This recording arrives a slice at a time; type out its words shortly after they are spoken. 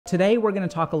Today, we're going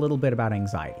to talk a little bit about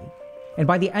anxiety. And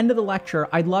by the end of the lecture,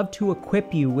 I'd love to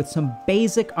equip you with some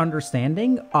basic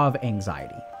understanding of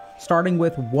anxiety, starting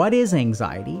with what is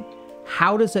anxiety,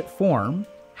 how does it form,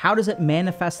 how does it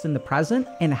manifest in the present,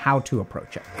 and how to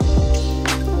approach it.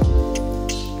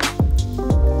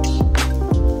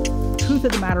 The truth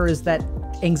of the matter is that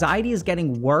anxiety is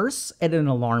getting worse at an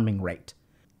alarming rate.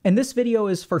 And this video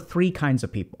is for three kinds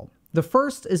of people. The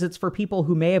first is it's for people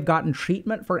who may have gotten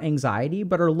treatment for anxiety,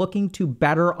 but are looking to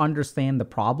better understand the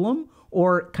problem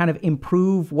or kind of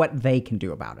improve what they can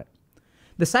do about it.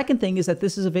 The second thing is that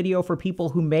this is a video for people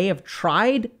who may have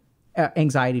tried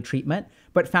anxiety treatment,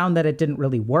 but found that it didn't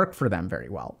really work for them very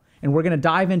well. And we're going to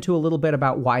dive into a little bit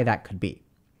about why that could be.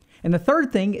 And the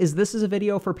third thing is this is a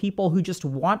video for people who just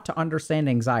want to understand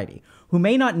anxiety, who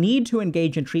may not need to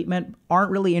engage in treatment,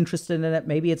 aren't really interested in it,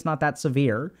 maybe it's not that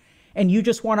severe, and you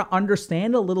just want to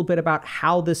understand a little bit about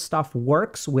how this stuff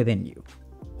works within you.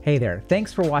 Hey there,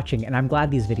 thanks for watching, and I'm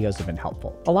glad these videos have been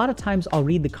helpful. A lot of times I'll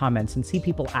read the comments and see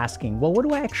people asking, well, what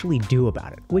do I actually do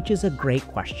about it? Which is a great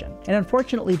question. And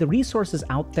unfortunately, the resources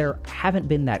out there haven't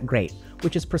been that great,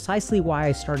 which is precisely why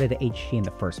I started HG in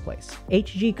the first place.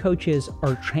 HG coaches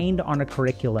are trained on a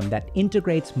curriculum that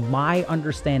integrates my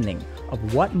understanding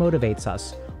of what motivates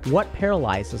us, what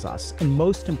paralyzes us, and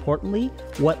most importantly,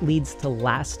 what leads to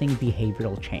lasting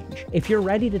behavioral change. If you're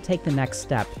ready to take the next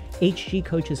step, HG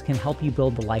coaches can help you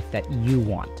build the life that you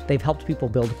want. They've helped people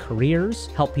build careers,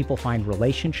 help people find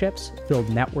relationships, build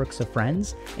networks of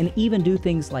friends, and even do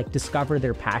things like discover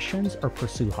their passions or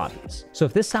pursue hobbies. So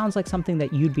if this sounds like something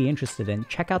that you'd be interested in,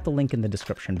 check out the link in the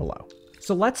description below.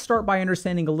 So let's start by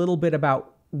understanding a little bit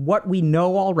about what we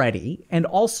know already and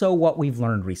also what we've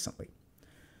learned recently.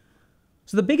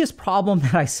 So the biggest problem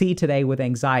that I see today with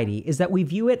anxiety is that we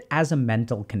view it as a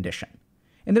mental condition.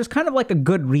 And there's kind of like a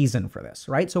good reason for this,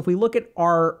 right? So if we look at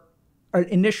our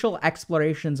initial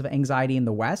explorations of anxiety in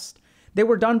the West, they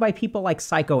were done by people like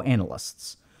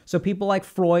psychoanalysts. So people like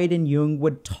Freud and Jung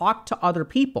would talk to other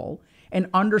people and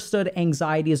understood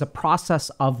anxiety as a process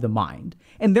of the mind.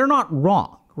 And they're not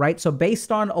wrong, right? So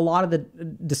based on a lot of the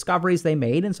discoveries they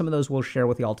made, and some of those we'll share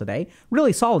with you all today,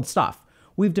 really solid stuff.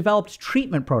 We've developed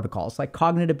treatment protocols like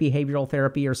cognitive behavioral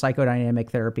therapy or psychodynamic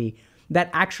therapy that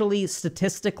actually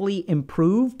statistically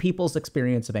improve people's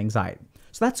experience of anxiety.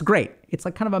 So that's great. It's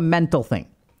like kind of a mental thing.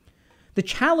 The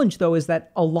challenge, though, is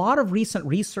that a lot of recent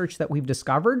research that we've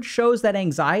discovered shows that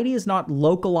anxiety is not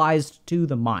localized to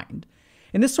the mind.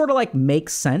 And this sort of like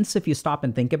makes sense if you stop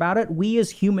and think about it. We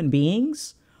as human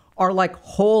beings are like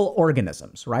whole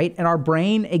organisms, right? And our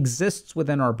brain exists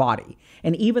within our body.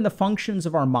 And even the functions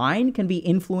of our mind can be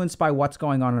influenced by what's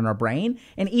going on in our brain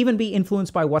and even be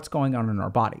influenced by what's going on in our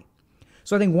body.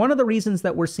 So I think one of the reasons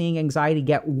that we're seeing anxiety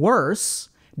get worse,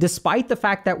 despite the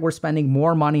fact that we're spending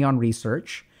more money on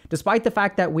research, despite the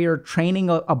fact that we're training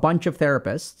a bunch of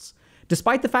therapists,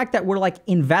 despite the fact that we're like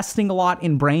investing a lot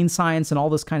in brain science and all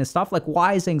this kind of stuff, like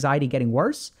why is anxiety getting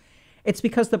worse? It's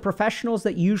because the professionals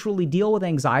that usually deal with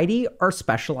anxiety are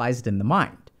specialized in the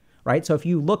mind, right? So if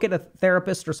you look at a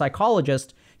therapist or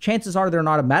psychologist, chances are they're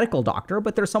not a medical doctor,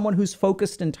 but they're someone who's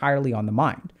focused entirely on the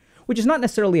mind, which is not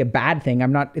necessarily a bad thing.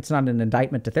 It's not an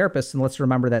indictment to therapists. And let's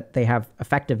remember that they have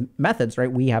effective methods,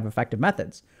 right? We have effective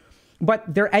methods.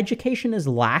 But their education is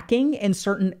lacking in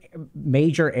certain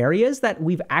major areas that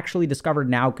we've actually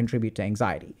discovered now contribute to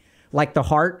anxiety, like the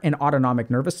heart and autonomic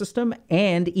nervous system,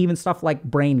 and even stuff like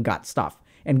brain-gut stuff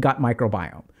and gut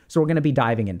microbiome. So we're going to be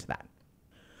diving into that.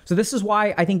 So this is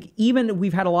why I think even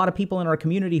we've had a lot of people in our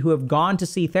community who have gone to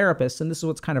see therapists, and this is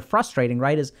what's kind of frustrating,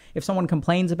 right, is if someone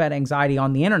complains about anxiety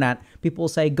on the internet, people will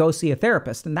say, go see a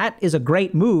therapist. And that is a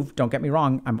great move. Don't get me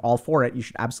wrong. I'm all for it. You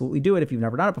should absolutely do it if you've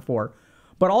never done it before.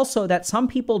 But also that some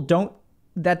people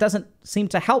that doesn't seem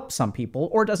to help some people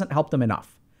or doesn't help them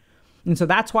enough. And so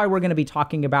that's why we're going to be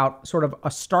talking about sort of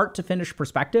a start to finish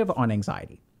perspective on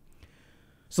anxiety.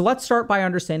 So let's start by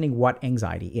understanding what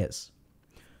anxiety is.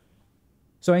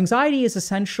 So anxiety is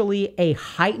essentially a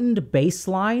heightened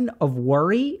baseline of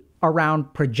worry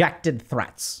around projected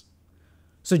threats.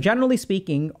 So generally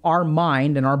speaking, our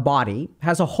mind and our body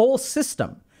has a whole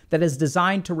system that is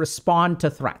designed to respond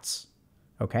to threats,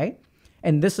 okay?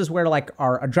 And this is where like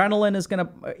our adrenaline is going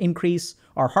to increase,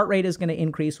 our heart rate is going to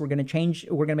increase, we're going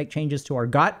to make changes to our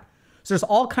gut. So there's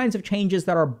all kinds of changes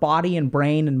that our body and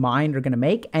brain and mind are going to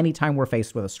make anytime we're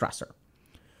faced with a stressor.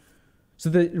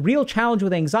 So the real challenge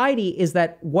with anxiety is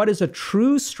that what is a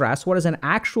true stress, what is an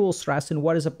actual stress, and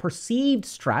what is a perceived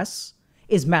stress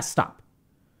is messed up.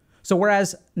 So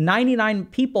whereas 99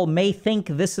 people may think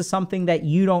this is something that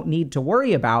you don't need to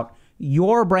worry about,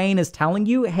 your brain is telling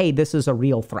you, hey, this is a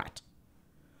real threat.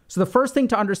 So the first thing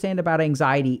to understand about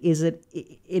anxiety is it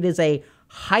is a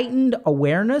heightened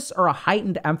awareness or a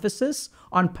heightened emphasis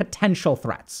on potential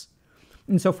threats.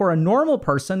 And so for a normal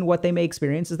person, what they may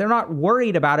experience is they're not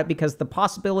worried about it because the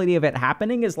possibility of it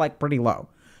happening is like pretty low.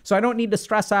 So I don't need to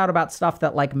stress out about stuff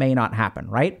that like may not happen,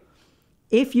 right?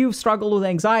 If you've struggled with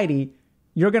anxiety,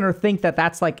 you're going to think that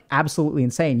that's like absolutely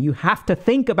insane. You have to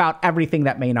think about everything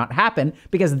that may not happen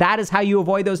because that is how you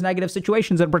avoid those negative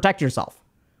situations and protect yourself.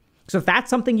 So if that's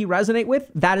something you resonate with,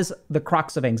 that is the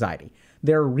crux of anxiety.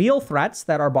 There are real threats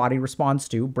that our body responds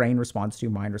to, brain responds to,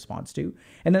 mind responds to,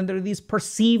 and then there are these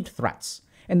perceived threats.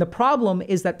 And the problem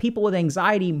is that people with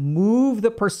anxiety move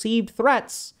the perceived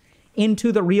threats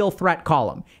into the real threat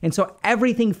column. And so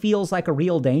everything feels like a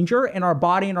real danger, and our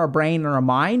body and our brain and our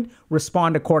mind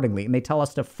respond accordingly, and they tell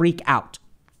us to freak out.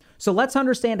 So let's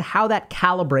understand how that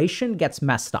calibration gets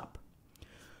messed up.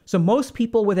 So most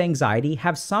people with anxiety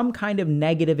have some kind of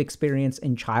negative experience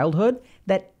in childhood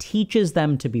that teaches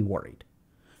them to be worried.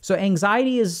 So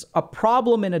anxiety is a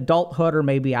problem in adulthood or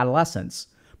maybe adolescence,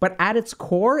 but at its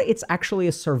core, it's actually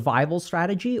a survival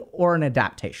strategy or an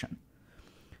adaptation.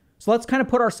 So let's kind of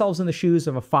put ourselves in the shoes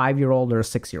of a 5-year-old or a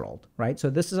 6-year-old, right? So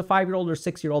this is a 5-year-old or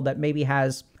 6-year-old that maybe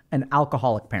has an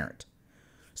alcoholic parent.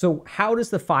 So how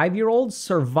does the 5-year-old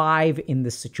survive in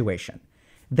this situation?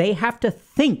 They have to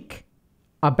think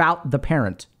about the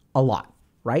parent a lot,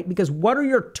 right? Because what are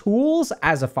your tools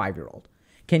as a 5-year-old?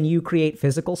 Can you create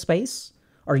physical space?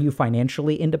 Are you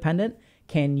financially independent?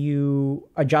 Can you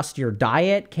adjust your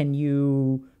diet? Can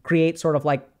you create sort of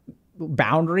like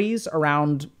boundaries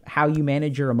around how you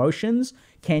manage your emotions?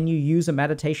 Can you use a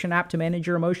meditation app to manage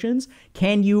your emotions?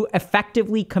 Can you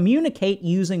effectively communicate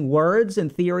using words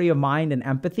and theory of mind and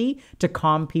empathy to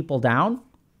calm people down?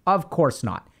 Of course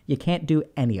not. You can't do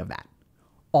any of that.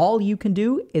 All you can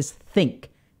do is think,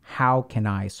 how can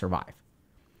I survive?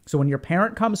 So when your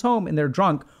parent comes home and they're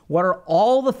drunk, what are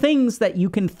all the things that you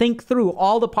can think through,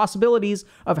 all the possibilities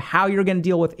of how you're going to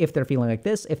deal with if they're feeling like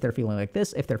this, if they're feeling like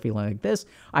this, if they're feeling like this.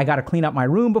 I got to clean up my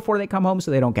room before they come home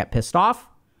so they don't get pissed off,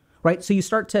 right? So you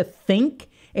start to think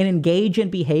and engage in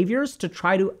behaviors to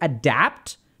try to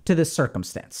adapt to this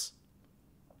circumstance.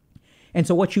 And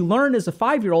so what you learn as a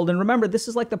 5-year-old, and remember, this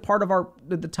is like the part of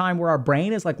the time where our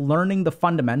brain is like learning the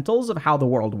fundamentals of how the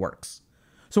world works.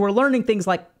 So we're learning things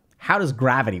like, how does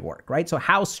gravity work, right? So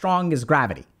how strong is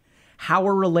gravity? How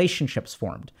are relationships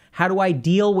formed? How do I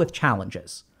deal with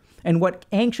challenges? And what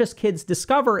anxious kids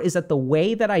discover is that the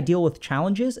way that I deal with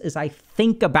challenges is I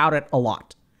think about it a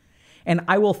lot. And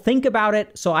I will think about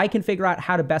it so I can figure out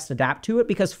how to best adapt to it,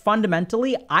 because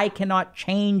fundamentally, I cannot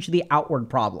change the outward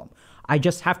problem. I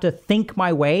just have to think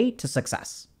my way to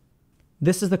success.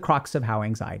 This is the crux of how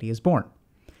anxiety is born.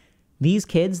 These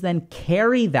kids then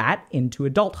carry that into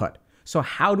adulthood. So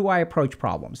how do I approach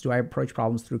problems? Do I approach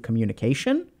problems through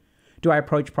communication? Do I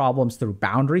approach problems through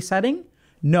boundary setting?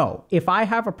 No. If I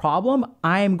have a problem,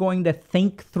 I am going to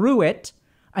think through it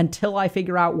until I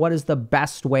figure out what is the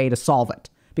best way to solve it,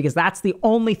 because that's the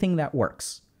only thing that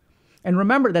works. And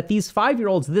remember that these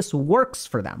 5-year-olds, this works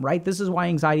for them, right? This is why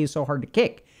anxiety is so hard to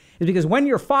kick. Is because when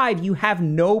you're 5, you have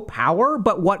no power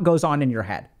but what goes on in your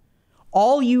head.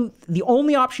 The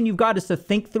only option you've got is to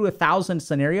think through 1,000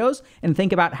 scenarios and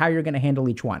think about how you're going to handle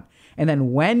each one. And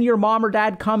then when your mom or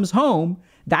dad comes home,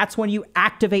 that's when you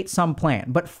activate some plan.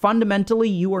 But fundamentally,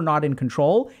 you are not in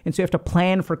control. And so you have to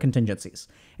plan for contingencies.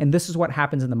 And this is what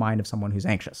happens in the mind of someone who's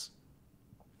anxious.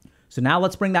 So now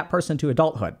let's bring that person to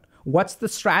adulthood. What's the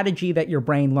strategy that your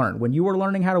brain learned? When you were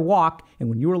learning how to walk and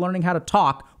when you were learning how to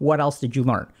talk, what else did you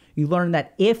learn? You learned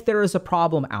that if there is a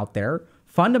problem out there,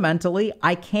 fundamentally,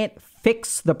 I can't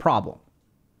fix the problem.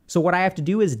 So what I have to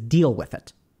do is deal with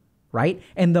it, right?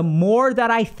 And the more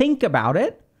that I think about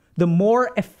it, the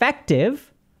more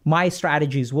effective my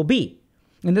strategies will be.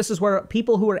 And this is where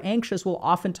people who are anxious will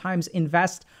oftentimes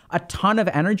invest a ton of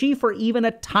energy for even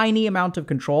a tiny amount of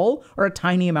control or a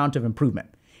tiny amount of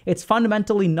improvement. It's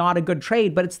fundamentally not a good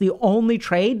trade, but it's the only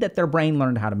trade that their brain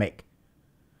learned how to make.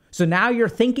 So now you're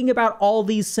thinking about all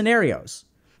these scenarios,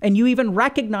 and you even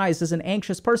recognize as an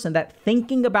anxious person that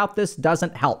thinking about this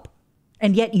doesn't help,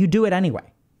 and yet you do it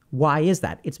anyway. Why is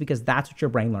that? It's because that's what your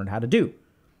brain learned how to do.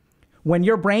 When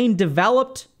your brain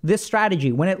developed this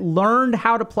strategy, when it learned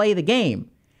how to play the game,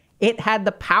 it had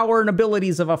the power and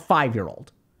abilities of a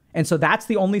 5-year-old. And so that's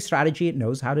the only strategy it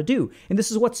knows how to do. And this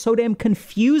is what's so damn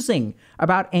confusing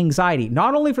about anxiety,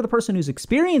 not only for the person who's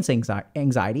experiencing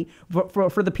anxiety, but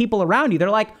for the people around you. They're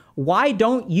like, why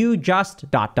don't you just ...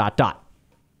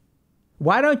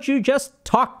 Why don't you just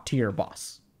talk to your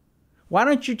boss? Why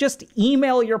don't you just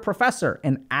email your professor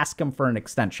and ask him for an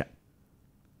extension?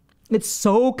 It's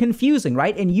so confusing,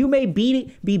 right? And you may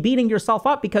be beating yourself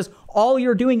up because all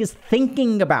you're doing is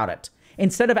thinking about it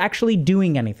instead of actually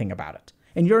doing anything about it.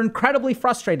 And you're incredibly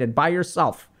frustrated by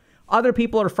yourself. Other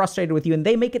people are frustrated with you and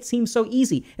they make it seem so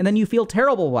easy. And then you feel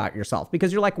terrible about yourself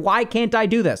because you're like, why can't I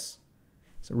do this?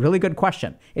 It's a really good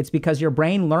question. It's because your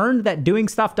brain learned that doing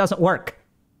stuff doesn't work.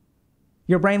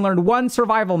 Your brain learned one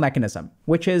survival mechanism,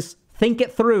 which is think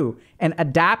it through and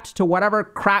adapt to whatever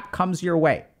crap comes your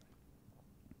way.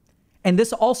 And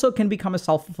this also can become a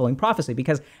self-fulfilling prophecy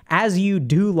because as you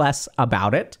do less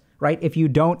about it, right? If you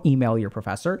don't email your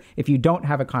professor, if you don't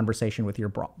have a conversation with your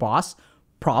boss,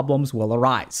 problems will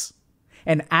arise.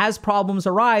 And as problems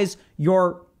arise,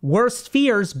 your worst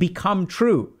fears become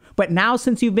true. But now,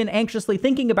 since you've been anxiously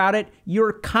thinking about it,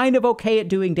 you're kind of okay at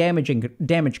doing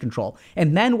damage control.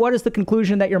 And then what is the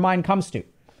conclusion that your mind comes to?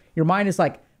 Your mind is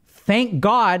like, thank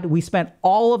God we spent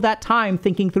all of that time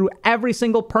thinking through every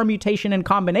single permutation and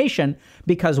combination,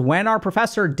 because when our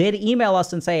professor did email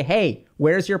us and say, hey,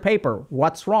 where's your paper?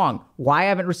 What's wrong? Why I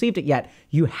haven't received it yet?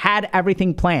 You had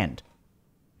everything planned.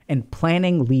 And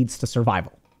planning leads to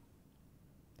survival.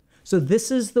 So this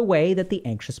is the way that the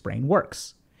anxious brain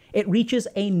works. It reaches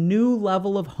a new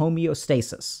level of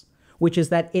homeostasis, which is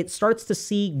that it starts to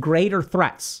see greater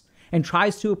threats and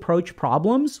tries to approach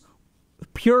problems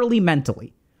purely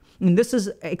mentally. And this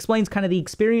explains kind of the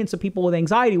experience of people with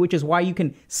anxiety, which is why you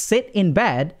can sit in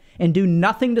bed and do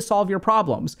nothing to solve your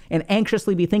problems and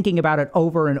anxiously be thinking about it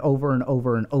over and over and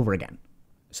over and over again.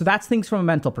 So that's things from a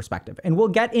mental perspective. And we'll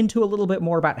get into a little bit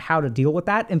more about how to deal with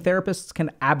that. And therapists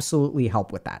can absolutely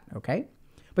help with that, okay?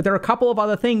 But there are a couple of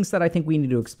other things that I think we need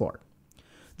to explore.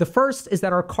 The first is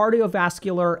that our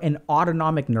cardiovascular and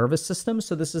autonomic nervous system,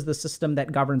 so this is the system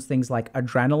that governs things like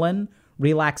adrenaline,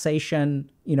 relaxation,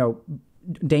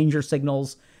 danger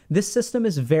signals. This system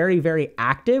is very, very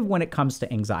active when it comes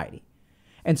to anxiety.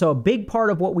 And so a big part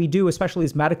of what we do, especially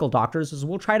as medical doctors, is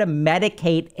we'll try to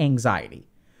medicate anxiety.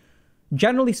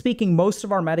 Generally speaking, most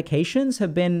of our medications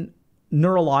have been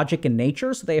neurologic in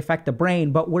nature, so they affect the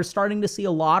brain, but we're starting to see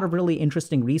a lot of really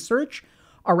interesting research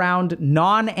around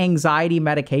non-anxiety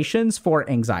medications for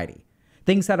anxiety.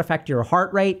 Things that affect your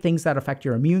heart rate, things that affect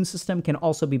your immune system can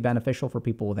also be beneficial for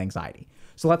people with anxiety.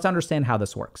 So let's understand how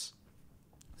this works.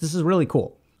 This is really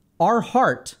cool. Our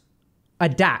heart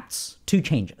adapts to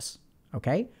changes,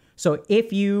 okay? So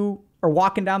if you are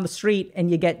walking down the street and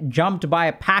you get jumped by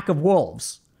a pack of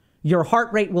wolves, your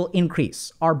heart rate will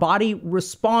increase. Our body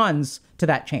responds to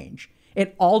that change.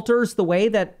 It alters the way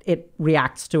that it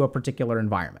reacts to a particular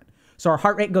environment. So our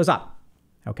heart rate goes up,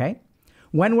 okay?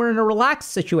 When we're in a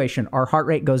relaxed situation, our heart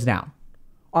rate goes down.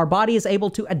 Our body is able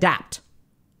to adapt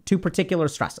to particular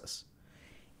stresses.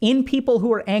 In people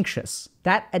who are anxious,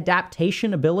 that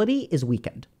adaptation ability is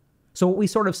weakened. So what we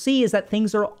sort of see is that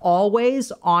things are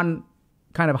always on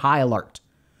kind of high alert.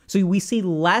 So we see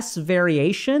less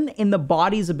variation in the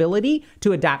body's ability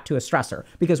to adapt to a stressor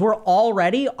because we're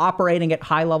already operating at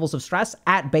high levels of stress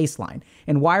at baseline.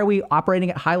 And why are we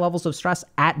operating at high levels of stress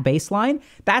at baseline?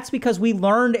 That's because we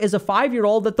learned as a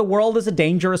 5-year-old that the world is a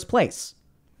dangerous place.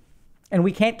 And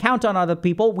we can't count on other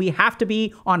people. We have to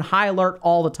be on high alert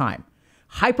all the time.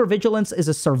 Hypervigilance is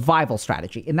a survival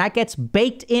strategy, and that gets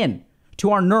baked in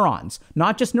to our neurons,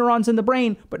 not just neurons in the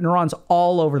brain, but neurons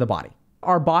all over the body.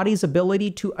 Our body's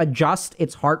ability to adjust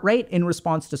its heart rate in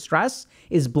response to stress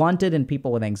is blunted in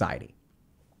people with anxiety.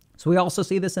 So we also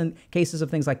see this in cases of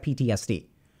things like PTSD.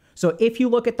 So if you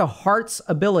look at the heart's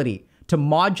ability to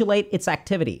modulate its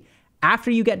activity,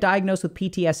 after you get diagnosed with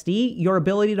PTSD, your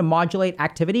ability to modulate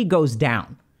activity goes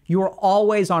down. You are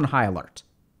always on high alert.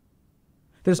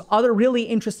 There's other really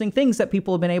interesting things that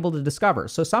people have been able to discover.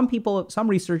 So some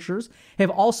researchers have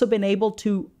also been able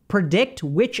to predict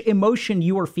which emotion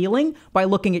you are feeling by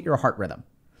looking at your heart rhythm.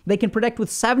 They can predict with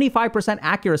 75%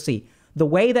 accuracy the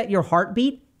way that your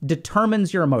heartbeat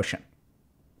determines your emotion.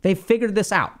 They've figured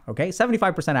this out, okay?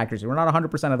 75% accuracy. We're not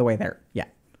 100% of the way there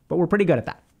yet, but we're pretty good at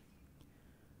that.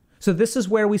 So this is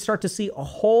where we start to see a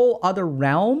whole other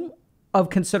realm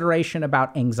of consideration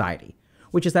about anxiety,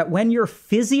 which is that when you're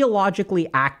physiologically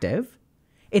active,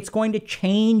 it's going to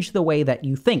change the way that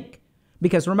you think.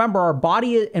 Because remember, our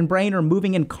body and brain are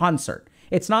moving in concert.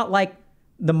 It's not like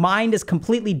the mind is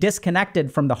completely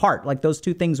disconnected from the heart, like those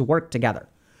two things work together.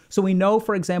 So we know,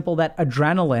 for example, that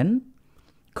adrenaline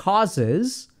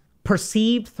causes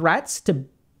perceived threats to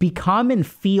become and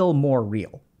feel more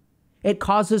real. It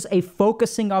causes a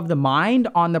focusing of the mind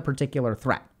on the particular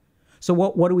threat. So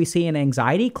what do we see in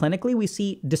anxiety? Clinically, we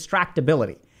see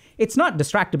distractibility. It's not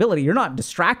distractibility. You're not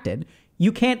distracted.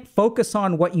 You can't focus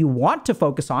on what you want to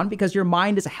focus on because your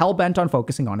mind is hell-bent on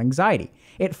focusing on anxiety.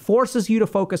 It forces you to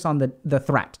focus on the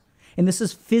threat. And this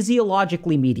is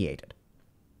physiologically mediated.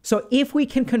 So if we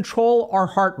can control our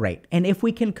heart rate and if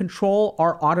we can control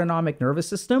our autonomic nervous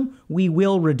system, we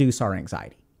will reduce our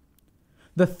anxiety.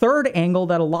 The third angle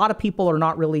that a lot of people are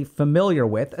not really familiar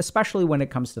with, especially when it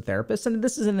comes to therapists, and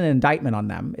this isn't an indictment on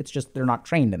them, it's just they're not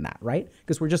trained in that, right?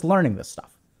 Because we're just learning this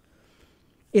stuff,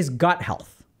 is gut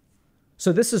health.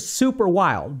 So this is super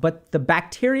wild, but the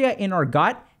bacteria in our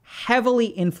gut heavily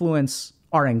influence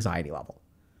our anxiety level.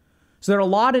 So there are a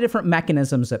lot of different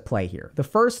mechanisms at play here. The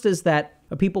first is that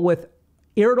people with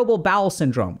irritable bowel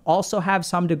syndrome also have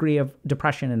some degree of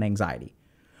depression and anxiety.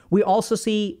 We also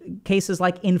see cases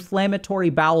like inflammatory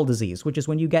bowel disease, which is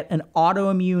when you get an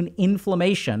autoimmune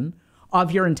inflammation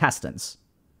of your intestines.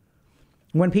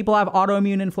 When people have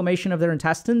autoimmune inflammation of their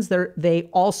intestines, they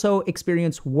also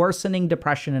experience worsening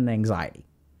depression and anxiety.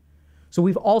 So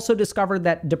we've also discovered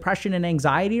that depression and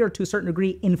anxiety are, to a certain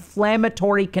degree,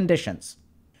 inflammatory conditions.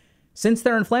 Since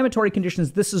they're inflammatory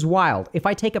conditions, this is wild. If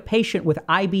I take a patient with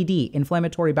IBD,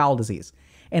 inflammatory bowel disease,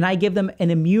 and I give them an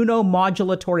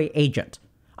immunomodulatory agent,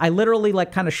 I literally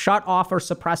kind of shut off or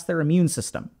suppress their immune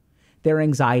system, their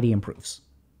anxiety improves.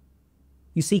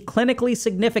 You see clinically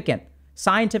significant,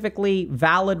 scientifically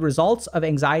valid results of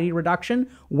anxiety reduction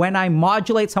when I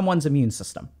modulate someone's immune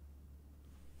system.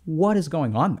 What is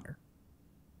going on there?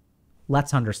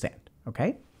 Let's understand,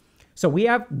 okay? So we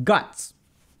have guts.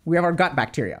 We have our gut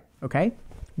bacteria, okay?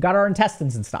 Got our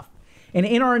intestines and stuff. And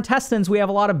in our intestines, we have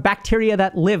a lot of bacteria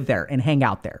that live there and hang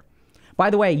out there. By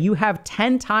the way, you have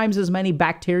 10 times as many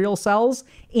bacterial cells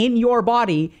in your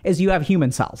body as you have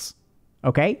human cells.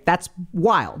 Okay? That's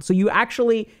wild. So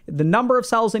the number of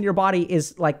cells in your body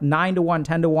is like 9 to 1,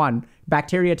 10 to 1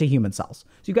 bacteria to human cells.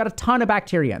 So you've got a ton of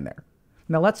bacteria in there.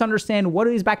 Now let's understand, what are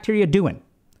these bacteria doing?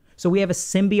 So we have a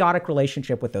symbiotic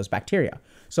relationship with those bacteria.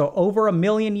 So over 1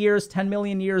 million years, 10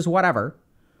 million years, whatever,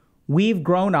 we've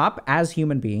grown up as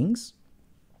human beings,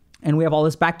 and we have all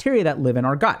this bacteria that live in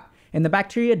our gut. And the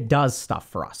bacteria does stuff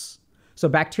for us. So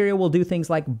bacteria will do things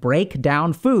like break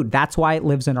down food. That's why it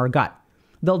lives in our gut.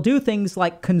 They'll do things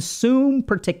like consume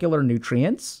particular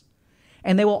nutrients,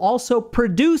 and they will also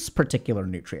produce particular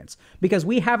nutrients because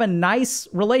we have a nice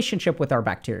relationship with our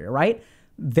bacteria, right?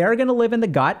 They're going to live in the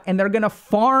gut and they're going to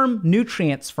farm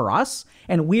nutrients for us,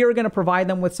 and we are going to provide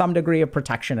them with some degree of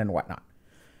protection and whatnot.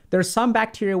 There's some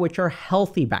bacteria which are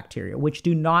healthy bacteria, which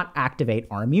do not activate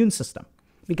our immune system.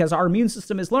 Because our immune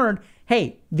system has learned,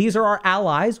 hey, these are our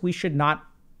allies. We should not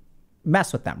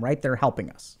mess with them, right? They're helping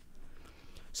us.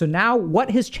 So now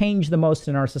what has changed the most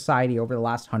in our society over the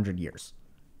last 100 years?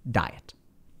 Diet.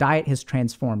 Diet has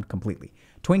transformed completely.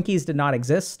 Twinkies did not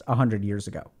exist 100 years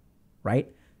ago,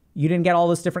 right? You didn't get all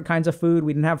this different kinds of food.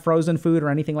 We didn't have frozen food or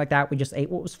anything like that. We just ate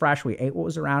what was fresh. We ate what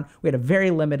was around. We had a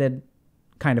very limited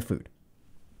kind of food.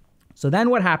 So then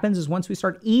what happens is once we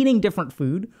start eating different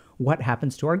food, what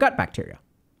happens to our gut bacteria?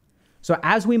 So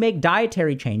as we make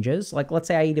dietary changes, like let's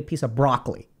say I eat a piece of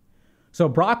broccoli. So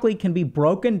broccoli can be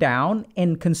broken down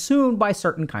and consumed by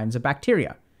certain kinds of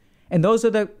bacteria. And those are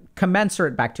the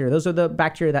commensurate bacteria. Those are the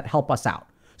bacteria that help us out.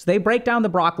 So they break down the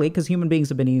broccoli because human beings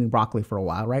have been eating broccoli for a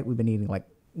while, right? We've been eating like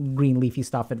green leafy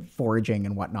stuff and foraging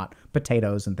and whatnot,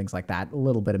 potatoes and things like that, a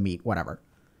little bit of meat, whatever.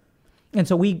 And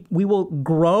so we will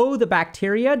grow the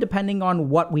bacteria depending on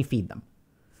what we feed them.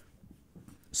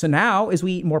 So now as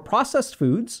we eat more processed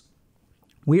foods,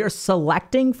 we are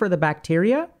selecting for the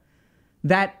bacteria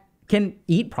that can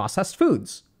eat processed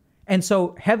foods. And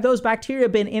so have those bacteria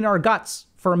been in our guts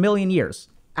for 1 million years?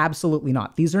 Absolutely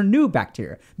not. These are new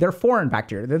bacteria. They're foreign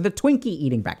bacteria. They're the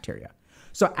Twinkie-eating bacteria.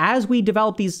 So as we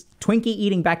develop these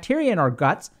Twinkie-eating bacteria in our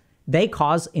guts, they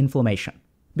cause inflammation.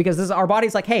 Because our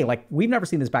body's like, hey, we've never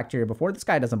seen this bacteria before. This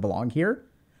guy doesn't belong here.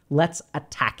 Let's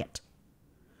attack it.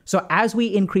 So as we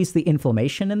increase the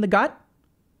inflammation in the gut,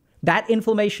 that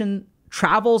inflammation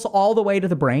travels all the way to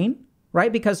the brain,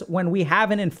 right? Because when we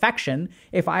have an infection,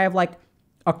 if I have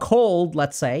a cold,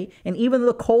 let's say, and even though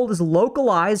the cold is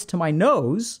localized to my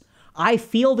nose, I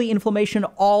feel the inflammation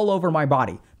all over my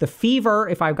body. The fever,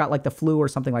 if I've got the flu or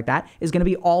something like that, is going to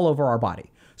be all over our body.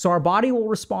 So our body will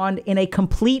respond in a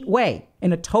complete way,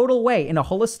 in a total way, in a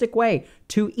holistic way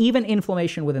to even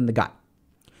inflammation within the gut.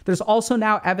 There's also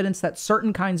now evidence that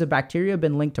certain kinds of bacteria have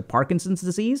been linked to Parkinson's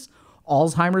disease,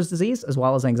 Alzheimer's disease, as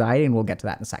well as anxiety, and we'll get to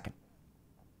that in a second.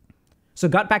 So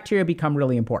gut bacteria become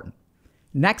really important.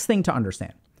 Next thing to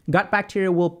understand, gut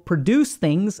bacteria will produce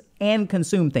things and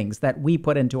consume things that we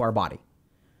put into our body.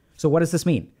 So what does this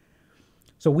mean?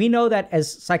 So we know that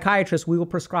as psychiatrists, we will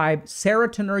prescribe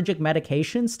serotonergic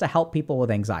medications to help people with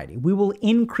anxiety. We will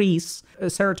increase a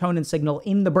serotonin signal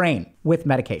in the brain with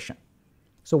medication.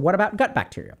 So what about gut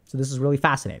bacteria? So this is really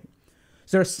fascinating.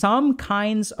 So there are some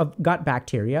kinds of gut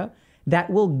bacteria that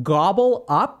will gobble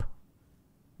up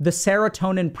the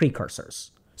serotonin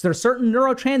precursors. So there are certain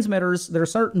neurotransmitters, there are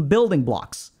certain building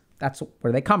blocks. That's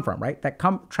where they come from, right? That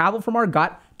travel from our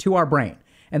gut to our brain.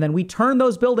 And then we turn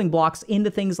those building blocks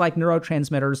into things like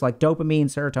neurotransmitters like dopamine,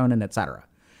 serotonin, etc.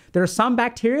 There are some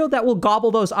bacteria that will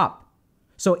gobble those up.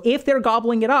 So if they're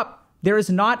gobbling it up, there is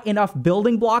not enough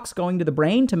building blocks going to the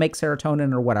brain to make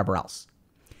serotonin or whatever else.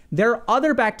 There are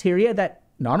other bacteria that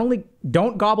not only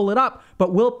don't gobble it up,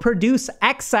 but will produce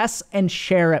excess and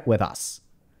share it with us.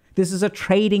 This is a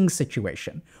trading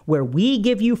situation where we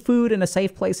give you food in a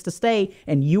safe place to stay,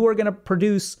 and you are going to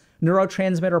produce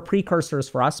neurotransmitter precursors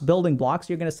for us, building blocks.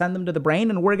 You're going to send them to the brain,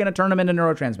 and we're going to turn them into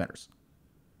neurotransmitters.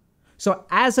 So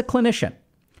as a clinician,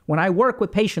 when I work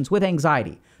with patients with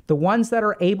anxiety, the ones that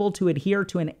are able to adhere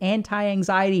to an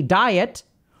anti-anxiety diet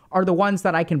are the ones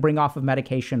that I can bring off of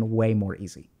medication way more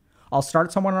easy. I'll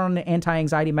start someone on an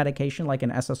anti-anxiety medication like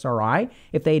an SSRI.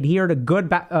 If they adhere to good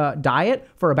diet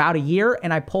for about a year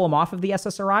and I pull them off of the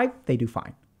SSRI, they do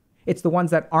fine. It's the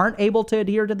ones that aren't able to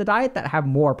adhere to the diet that have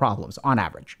more problems on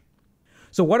average.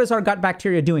 So what is our gut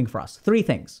bacteria doing for us? 3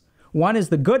 things. One is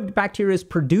the good bacteria is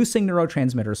producing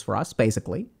neurotransmitters for us,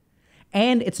 basically,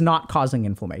 and it's not causing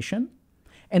inflammation.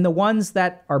 And the ones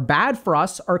that are bad for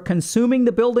us are consuming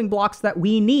the building blocks that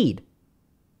we need.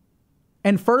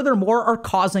 And furthermore, are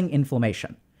causing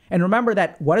inflammation. And remember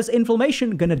that what is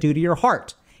inflammation going to do to your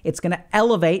heart? It's going to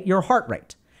elevate your heart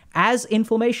rate. As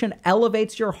inflammation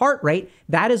elevates your heart rate,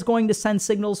 that is going to send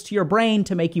signals to your brain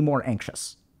to make you more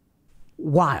anxious.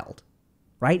 Wild,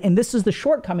 right? And this is the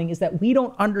shortcoming, is that we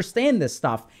don't understand this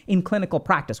stuff in clinical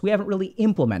practice. We haven't really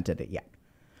implemented it yet.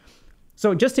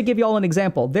 So just to give you all an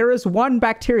example, there is one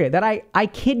bacteria that I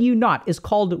kid you not is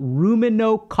called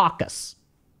ruminococcus.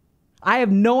 I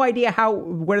have no idea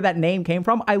where that name came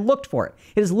from. I looked for it.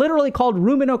 It is literally called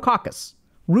ruminococcus,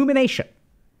 rumination.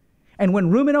 And when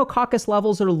ruminococcus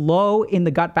levels are low in the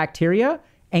gut bacteria,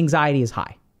 anxiety is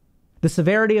high. The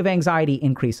severity of anxiety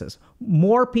increases.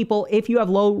 More people, if you have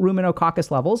low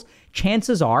ruminococcus levels,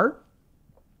 chances are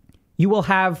you will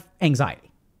have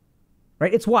anxiety,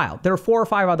 right? It's wild. There are 4 or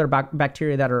 5 other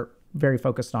bacteria that are very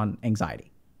focused on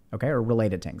anxiety, okay, or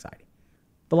related to anxiety.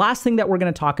 The last thing that we're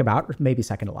going to talk about, or maybe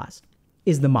second to last,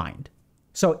 is the mind.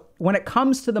 So when it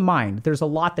comes to the mind, there's a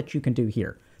lot that you can do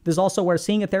here. There's also where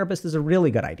seeing a therapist is a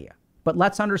really good idea. But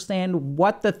let's understand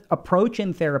what the approach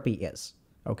in therapy is,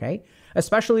 okay?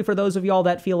 Especially for those of y'all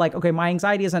that feel like, okay, my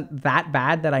anxiety isn't that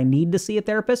bad that I need to see a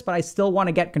therapist, but I still want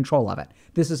to get control of it.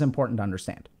 This is important to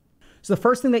understand. So the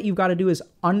first thing that you've got to do is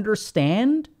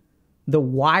understand the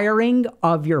wiring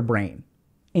of your brain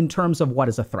in terms of what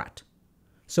is a threat.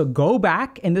 So go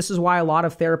back, and this is why a lot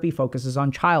of therapy focuses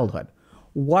on childhood.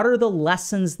 What are the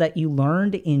lessons that you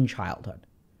learned in childhood?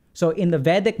 So in the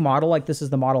Vedic model, like this is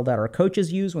the model that our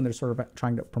coaches use when they're sort of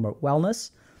trying to promote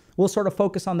wellness, we'll sort of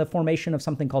focus on the formation of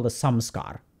something called a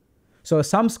samskar. So a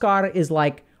samskar is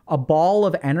like a ball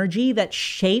of energy that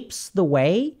shapes the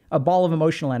way, a ball of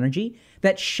emotional energy,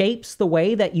 that shapes the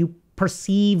way that you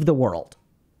perceive the world,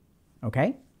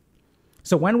 okay?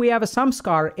 So when we have a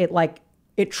samskar,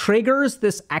 it triggers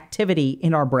this activity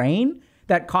in our brain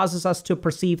that causes us to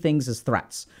perceive things as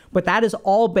threats. But that is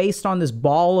all based on this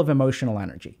ball of emotional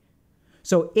energy.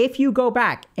 So if you go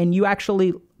back and you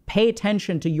actually pay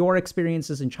attention to your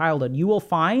experiences in childhood, you will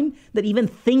find that even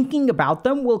thinking about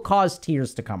them will cause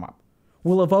tears to come up,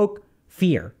 will evoke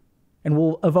fear, and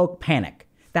will evoke panic.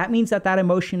 That means that that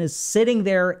emotion is sitting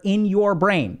there in your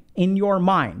brain, in your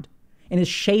mind, and is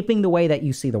shaping the way that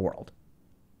you see the world.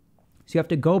 So you have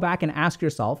to go back and ask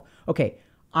yourself, okay,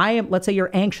 let's say you're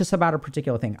anxious about a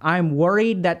particular thing. I'm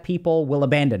worried that people will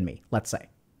abandon me, let's say.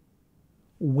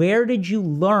 Where did you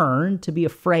learn to be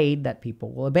afraid that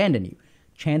people will abandon you?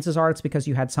 Chances are it's because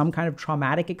you had some kind of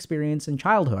traumatic experience in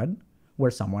childhood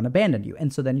where someone abandoned you.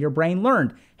 And so then your brain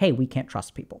learned, hey, we can't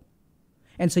trust people.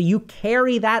 And so you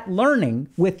carry that learning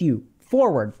with you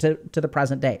forward to the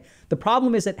present day. The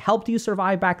problem is it helped you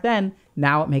survive back then.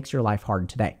 Now it makes your life hard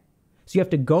today. So you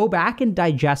have to go back and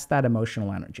digest that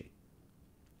emotional energy.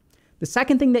 The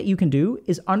second thing that you can do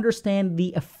is understand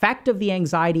the effect of the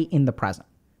anxiety in the present.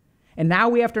 And now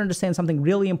we have to understand something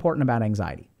really important about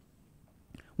anxiety.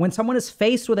 When someone is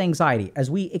faced with anxiety, as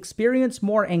we experience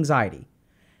more anxiety,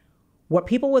 what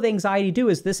people with anxiety do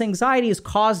is this anxiety is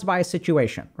caused by a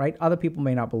situation, right? Other people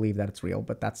may not believe that it's real,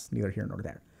 but that's neither here nor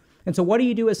there. And so what do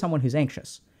you do as someone who's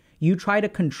anxious? You try to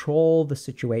control the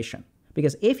situation.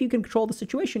 Because if you can control the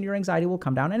situation, your anxiety will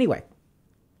come down anyway.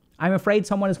 I'm afraid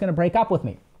someone is going to break up with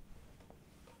me.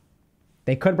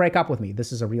 They could break up with me.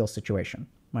 This is a real situation.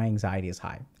 My anxiety is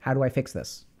high. How do I fix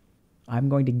this? I'm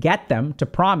going to get them to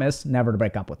promise never to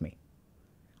break up with me.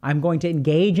 I'm going to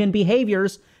engage in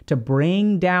behaviors to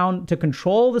bring down, to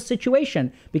control the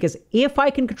situation, because if I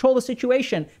can control the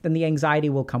situation, then the anxiety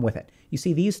will come with it. You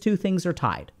see, these two things are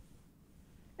tied.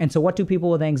 And so what do people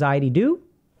with anxiety do?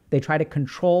 They try to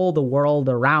control the world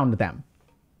around them.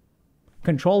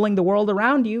 Controlling the world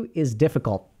around you is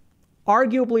difficult,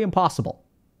 arguably impossible.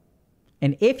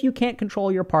 And if you can't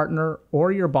control your partner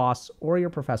or your boss or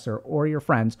your professor or your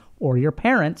friends or your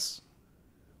parents,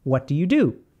 what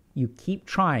do? You keep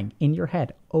trying in your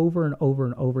head over and over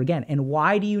and over again. And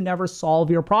why do you never solve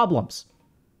your problems?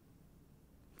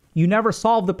 You never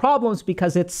solve the problems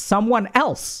because it's someone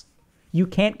else. You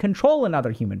can't control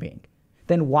another human being.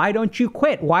 Then why don't you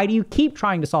quit? Why do you keep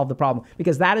trying to solve the problem?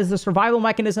 Because that is the survival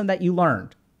mechanism that you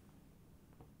learned.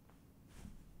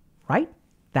 Right?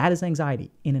 That is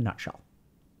anxiety in a nutshell.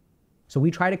 So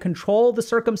we try to control the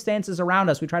circumstances around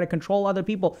us. We try to control other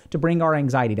people to bring our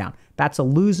anxiety down. That's a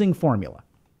losing formula.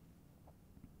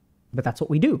 But that's what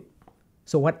we do.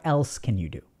 So what else can you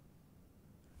do?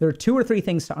 There are 2 or 3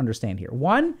 things to understand here.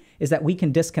 One is that we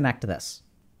can disconnect this.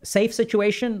 Safe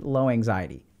situation, low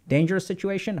anxiety. Dangerous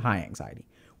situation, high anxiety.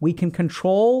 We can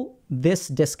control this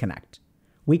disconnect.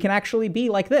 We can actually be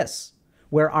like this,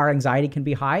 where our anxiety can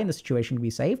be high and the situation can be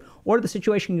safe, or the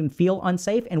situation can feel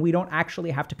unsafe and we don't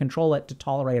actually have to control it to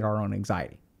tolerate our own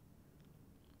anxiety.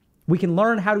 We can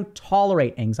learn how to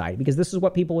tolerate anxiety, because this is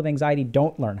what people with anxiety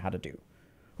don't learn how to do.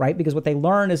 Right? Because what they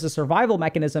learn is a survival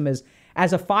mechanism is,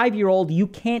 as a 5-year-old, you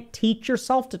can't teach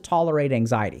yourself to tolerate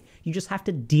anxiety. You just have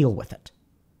to deal with it.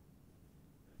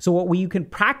 So what you can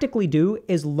practically do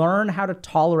is learn how to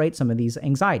tolerate some of these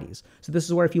anxieties. So this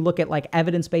is where, if you look at like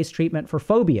evidence-based treatment for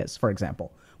phobias, for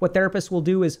example, what therapists will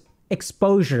do is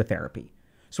exposure therapy.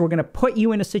 So we're going to put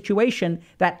you in a situation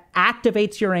that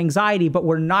activates your anxiety, but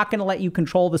we're not going to let you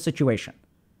control the situation.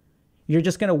 You're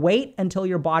just going to wait until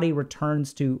your body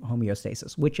returns to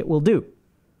homeostasis, which it will do.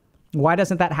 Why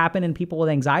doesn't that happen in people with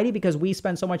anxiety? Because we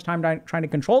spend so much time trying to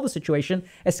control the situation,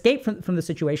 escape from the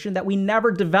situation, that we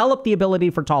never develop the ability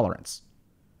for tolerance.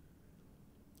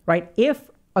 Right? If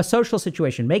a social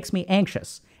situation makes me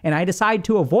anxious and I decide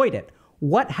to avoid it,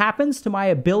 what happens to my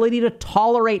ability to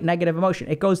tolerate negative emotion?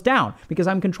 It goes down because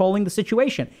I'm controlling the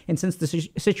situation. And since the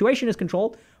situation is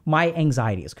controlled, my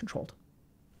anxiety is controlled.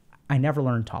 I never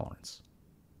learned tolerance.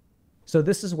 So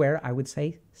this is where I would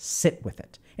say sit with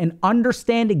it and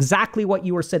understand exactly what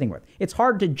you are sitting with. It's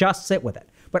hard to just sit with it,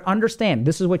 but understand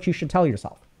this is what you should tell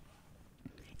yourself.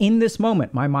 In this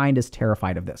moment, my mind is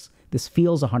terrified of this. This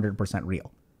feels 100%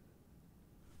 real.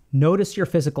 Notice your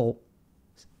physical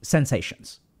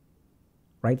sensations,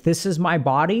 right? This is my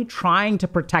body trying to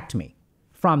protect me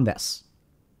from this.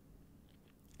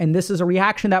 And this is a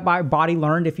reaction that my body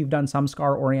learned. If you've done some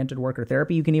scar-oriented work or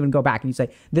therapy, you can even go back and you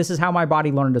say, this is how my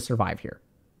body learned to survive here.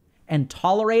 And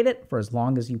tolerate it for as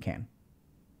long as you can,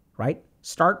 right?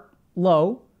 Start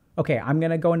low. Okay, I'm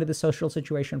going to go into the social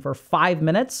situation for 5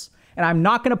 minutes, and I'm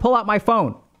not going to pull out my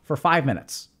phone for 5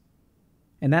 minutes.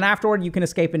 And then afterward, you can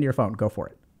escape into your phone. Go for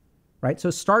it, right? So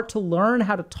start to learn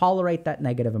how to tolerate that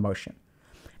negative emotion.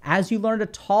 As you learn to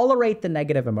tolerate the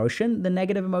negative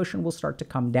emotion will start to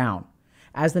come down.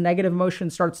 As the negative emotion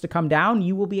starts to come down,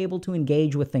 you will be able to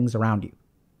engage with things around you.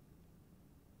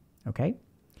 Okay?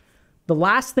 The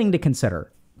last thing to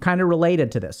consider, kind of related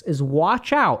to this, is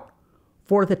watch out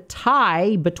for the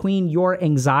tie between your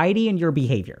anxiety and your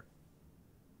behavior.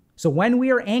 So when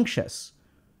we are anxious,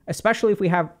 especially if we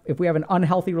have an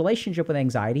unhealthy relationship with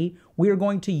anxiety, we are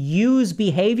going to use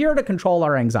behavior to control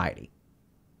our anxiety.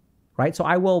 Right? So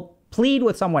I will plead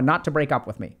with someone not to break up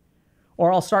with me,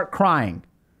 or I'll start crying,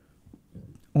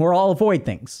 or I'll avoid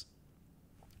things.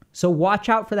 So watch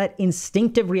out for that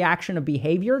instinctive reaction of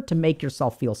behavior to make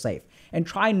yourself feel safe, and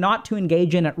try not to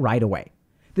engage in it right away.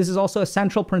 This is also a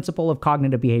central principle of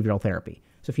cognitive behavioral therapy.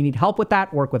 So if you need help with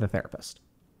that, work with a therapist.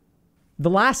 The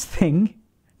last thing,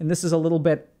 and this is a little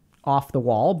bit off the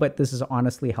wall, but this has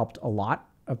honestly helped a lot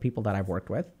of people that I've worked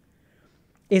with,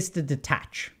 is to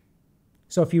detach.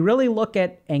 So if you really look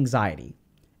at anxiety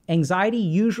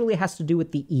usually has to do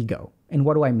with the ego. And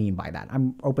what do I mean by that?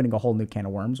 I'm opening a whole new can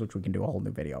of worms, which we can do a whole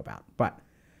new video about. But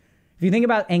if you think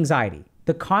about anxiety,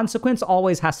 the consequence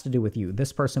always has to do with you.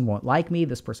 This person won't like me.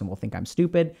 This person will think I'm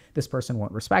stupid. This person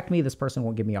won't respect me. This person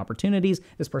won't give me opportunities.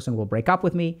 This person will break up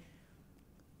with me.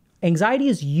 Anxiety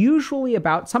is usually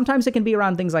about, sometimes it can be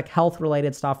around things like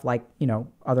health-related stuff, like,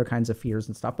 other kinds of fears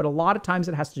and stuff. But a lot of times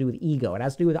it has to do with ego. It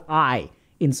has to do with I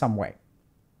in some way.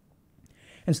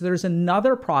 And so there's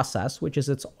another process, which is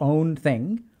its own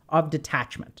thing, of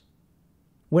detachment,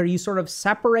 where you sort of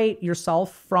separate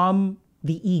yourself from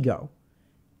the ego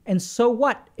And so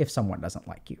what if someone doesn't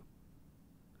like you?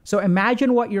 So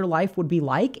imagine what your life would be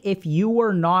like if you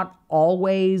were not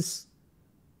always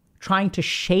trying to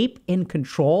shape and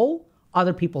control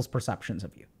other people's perceptions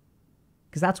of you.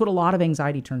 Because that's what a lot of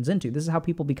anxiety turns into. This is how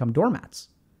people become doormats.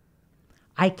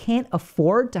 I can't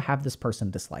afford to have this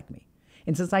person dislike me.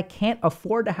 And since I can't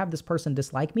afford to have this person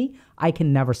dislike me, I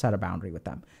can never set a boundary with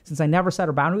them. Since I never set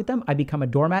a boundary with them, I become a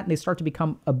doormat and they start to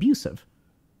become abusive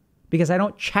because I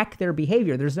don't check their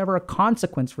behavior. There's never a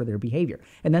consequence for their behavior.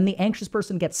 And then the anxious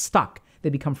person gets stuck. They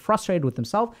become frustrated with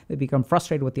themselves. They become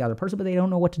frustrated with the other person, but they don't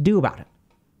know what to do about it.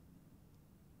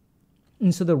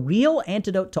 And so the real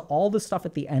antidote to all this stuff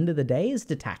at the end of the day is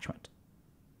detachment.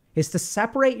 Is to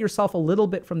separate yourself a little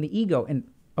bit from the ego and,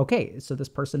 okay, so this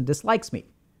person dislikes me.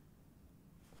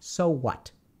 So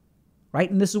what? Right?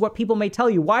 And this is what people may tell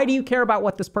you. Why do you care about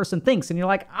what this person thinks? And you're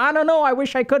like, I don't know. I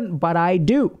wish I couldn't, but I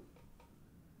do.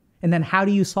 And then how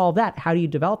do you solve that? How do you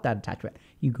develop that attachment?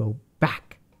 You go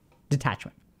back.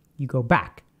 Detachment. You go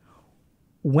back.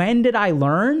 When did I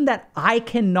learn that I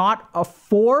cannot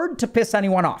afford to piss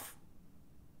anyone off?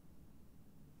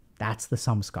 That's the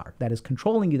samskar that is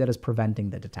controlling you, that is preventing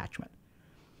the detachment.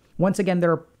 Once again, there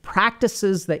are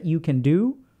practices that you can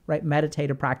do, right?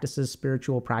 Meditative practices,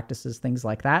 spiritual practices, things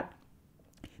like that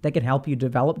can help you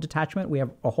develop detachment. We have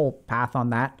a whole path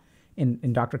on that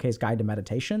in Dr. K's Guide to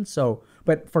Meditation. So,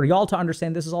 but for y'all to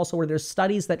understand, this is also where there's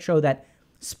studies that show that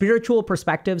spiritual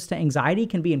perspectives to anxiety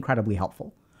can be incredibly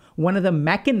helpful. One of the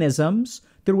mechanisms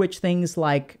through which things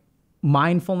like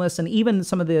mindfulness and even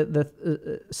some of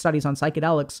the studies on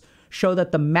psychedelics show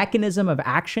that the mechanism of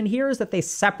action here is that they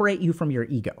separate you from your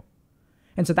ego.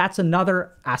 And so that's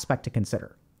another aspect to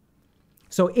consider.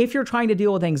 So if you're trying to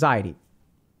deal with anxiety,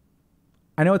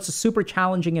 I know it's a super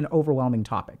challenging and overwhelming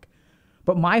topic,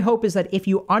 but my hope is that if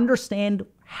you understand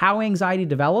how anxiety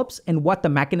develops and what the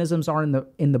mechanisms are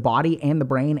in the body and the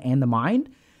brain and the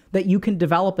mind, that you can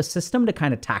develop a system to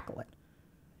kind of tackle it.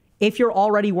 If you're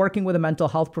already working with a mental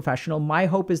health professional, my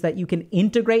hope is that you can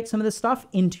integrate some of this stuff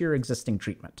into your existing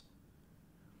treatment.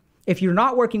 If you're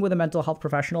not working with a mental health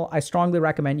professional, I strongly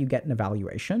recommend you get an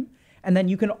evaluation. And then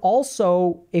you can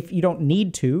also, if you don't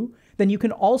need to, then you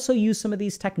can also use some of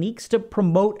these techniques to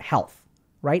promote health,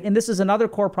 right? And this is another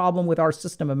core problem with our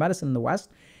system of medicine in the West,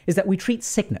 is that we treat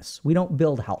sickness. We don't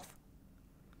build health.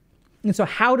 And so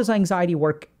how does anxiety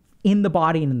work in the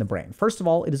body and in the brain? First of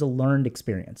all, it is a learned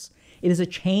experience. It is a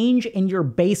change in your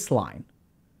baseline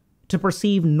to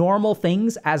perceive normal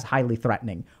things as highly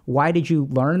threatening. Why did you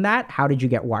learn that? How did you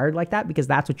get wired like that? Because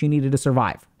that's what you needed to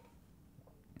survive.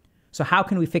 So how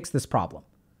can we fix this problem?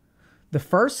 The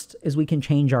first is we can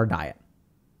change our diet.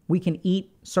 We can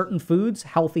eat certain foods,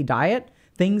 healthy diet,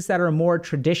 things that are more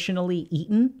traditionally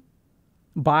eaten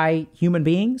by human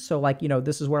beings. So like,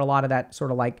 this is where a lot of that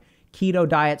sort of like keto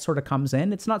diet sort of comes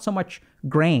in. It's not so much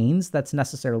grains that's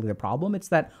necessarily the problem. It's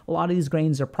that a lot of these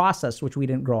grains are processed, which we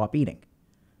didn't grow up eating.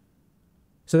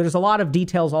 So there's a lot of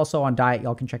details also on diet.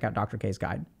 Y'all can check out Dr. K's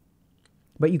guide.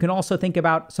 But you can also think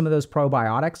about some of those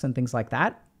probiotics and things like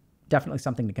that. Definitely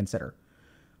something to consider.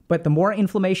 But the more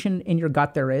inflammation in your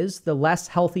gut there is, the less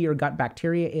healthy your gut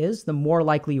bacteria is, the more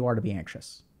likely you are to be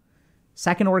anxious.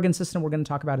 Second organ system we're going to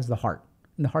talk about is the heart.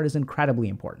 And the heart is incredibly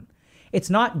important. It's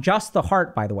not just the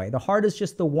heart, by the way. The heart is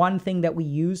just the one thing that we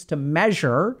use to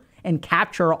measure and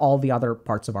capture all the other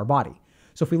parts of our body.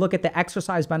 So if we look at the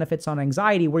exercise benefits on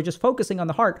anxiety, we're just focusing on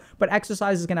the heart, but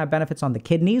exercise is going to have benefits on the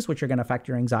kidneys, which are going to affect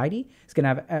your anxiety. It's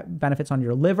going to have benefits on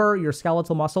your liver, your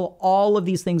skeletal muscle. All of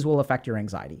these things will affect your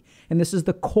anxiety. And this is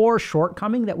the core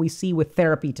shortcoming that we see with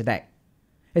therapy today,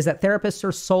 is that therapists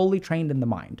are solely trained in the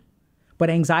mind, but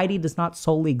anxiety does not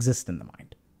solely exist in the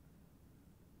mind.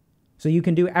 So you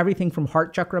can do everything from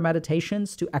heart chakra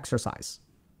meditations to exercise.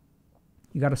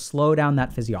 You got to slow down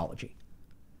that physiology.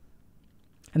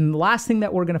 And the last thing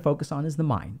that we're going to focus on is the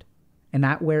mind. And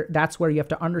that's where you have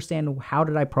to understand, how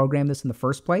did I program this in the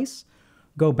first place?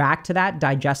 Go back to that,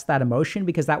 digest that emotion,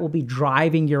 because that will be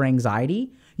driving your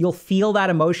anxiety. You'll feel that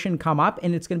emotion come up,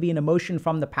 and it's going to be an emotion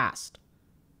from the past.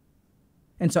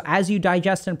 And so as you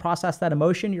digest and process that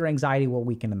emotion, your anxiety will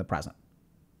weaken in the present.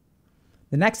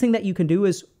 The next thing that you can do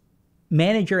is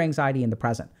manage your anxiety in the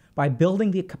present by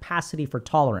building the capacity for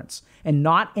tolerance and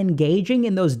not engaging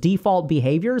in those default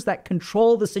behaviors that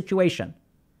control the situation.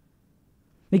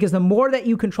 Because the more that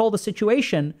you control the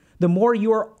situation, the more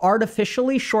you are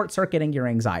artificially short-circuiting your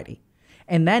anxiety.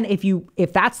 And then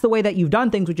if that's the way that you've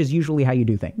done things, which is usually how you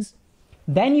do things,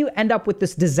 then you end up with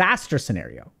this disaster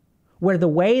scenario where the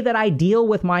way that I deal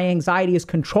with my anxiety is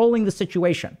controlling the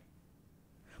situation.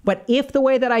 But if the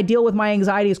way that I deal with my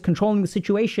anxiety is controlling the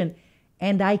situation,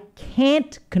 and I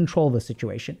can't control the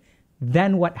situation,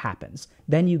 Then what happens?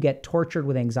 Then you get tortured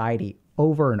with anxiety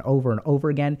over and over and over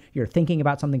again. You're thinking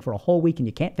about something for a whole week and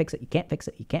you can't fix it, you can't fix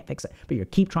it, you can't fix it. But you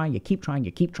keep trying, you keep trying,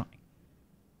 you keep trying.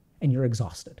 And you're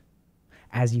exhausted.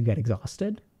 As you get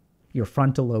exhausted, your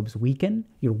frontal lobes weaken,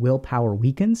 your willpower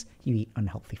weakens, you eat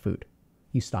unhealthy food.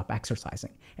 You stop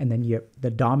exercising. And then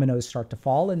the dominoes start to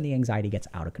fall and the anxiety gets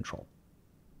out of control.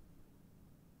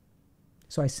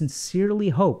 So I sincerely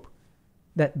hope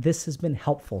that this has been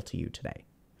helpful to you today.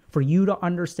 For you to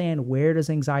understand, where does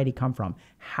anxiety come from?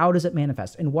 How does it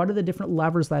manifest? And what are the different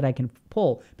levers that I can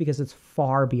pull? Because it's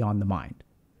far beyond the mind.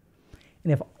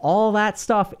 And if all that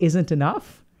stuff isn't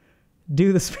enough,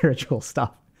 do the spiritual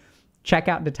stuff. Check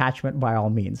out detachment by all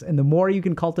means. And the more you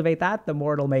can cultivate that, the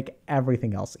more it'll make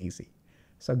everything else easy.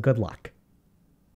 So good luck.